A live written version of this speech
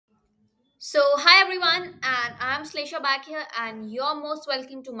Hi everyone, and I'm Slesha back here, and you're most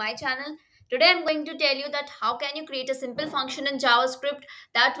welcome to my channel. Today, I'm going to tell you that how can you create a simple function in JavaScript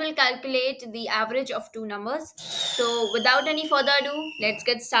that will calculate the average of two numbers. So, without any further ado, let's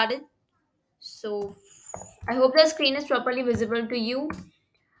get started. So, I hope the screen is properly visible to you.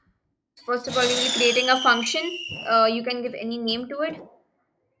 First of all, you will be creating a function. You can give any name to it.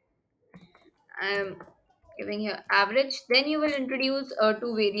 I'm giving here average. Then you will introduce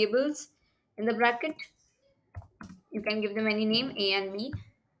two variables in the bracket. You can give them any name, A and B,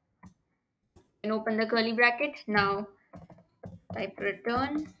 and open the curly bracket. Now type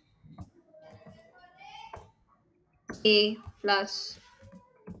return A plus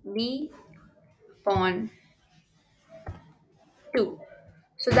B upon 2.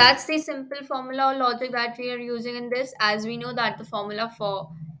 So that's the simple formula or logic that we are using in this, as we know that the formula for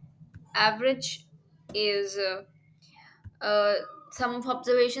average is uh, sum of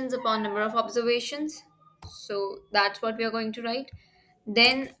observations upon number of observations. So that's what we are going to write.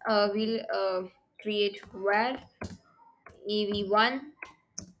 Then we'll create where av1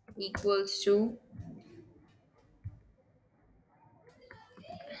 equals to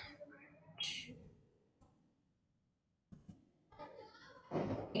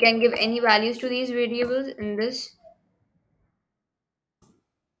you can give any values to these variables in this.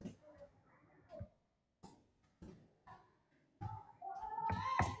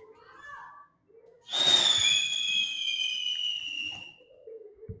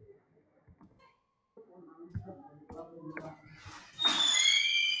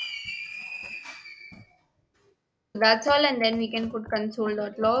 That's all, and then we can put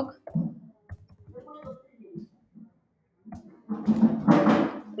console.log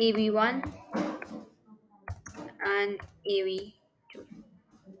av1 and av2.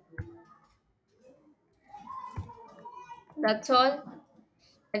 That's all.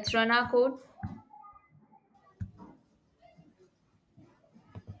 Let's run our code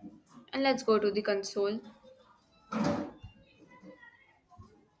and let's go to the console.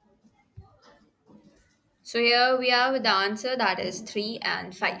 So here we are with the answer, that is 3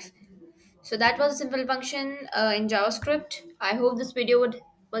 and 5. So that was a simple function in JavaScript. I hope this video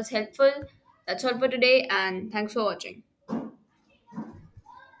was helpful. That's all for today, and thanks for watching.